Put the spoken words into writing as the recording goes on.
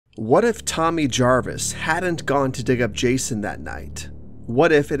What if Tommy Jarvis hadn't gone to dig up Jason that night?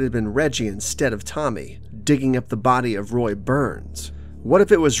 What if it had been Reggie instead of Tommy, digging up the body of Roy Burns? What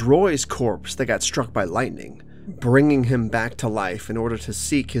if it was Roy's corpse that got struck by lightning, bringing him back to life in order to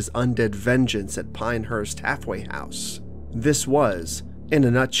seek his undead vengeance at Pinehurst Halfway House? This was, in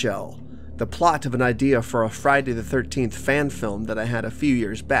a nutshell, the plot of an idea for a Friday the 13th fan film that I had a few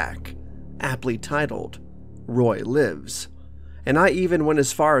years back, aptly titled Roy Lives. And I even went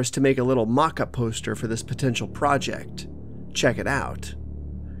as far as to make a little mock-up poster for this potential project. Check it out.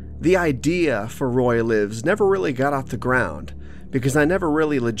 The idea for Roy Lives never really got off the ground because I never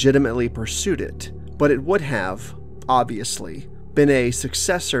really legitimately pursued it, but it would have, obviously, been a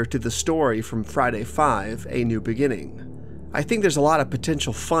successor to the story from Friday 5, A New Beginning. I think there's a lot of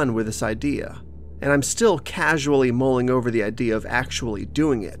potential fun with this idea, and I'm still casually mulling over the idea of actually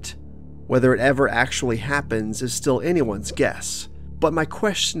doing it. Whether it ever actually happens is still anyone's guess, but my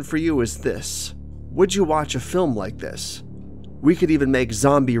question for you is this: would you watch a film like this? We could even make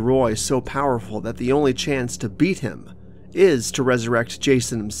Zombie Roy so powerful that the only chance to beat him is to resurrect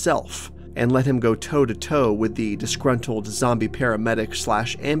Jason himself and let him go toe-to-toe with the disgruntled zombie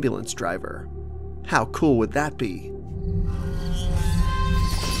paramedic/ambulance driver. How cool would that be?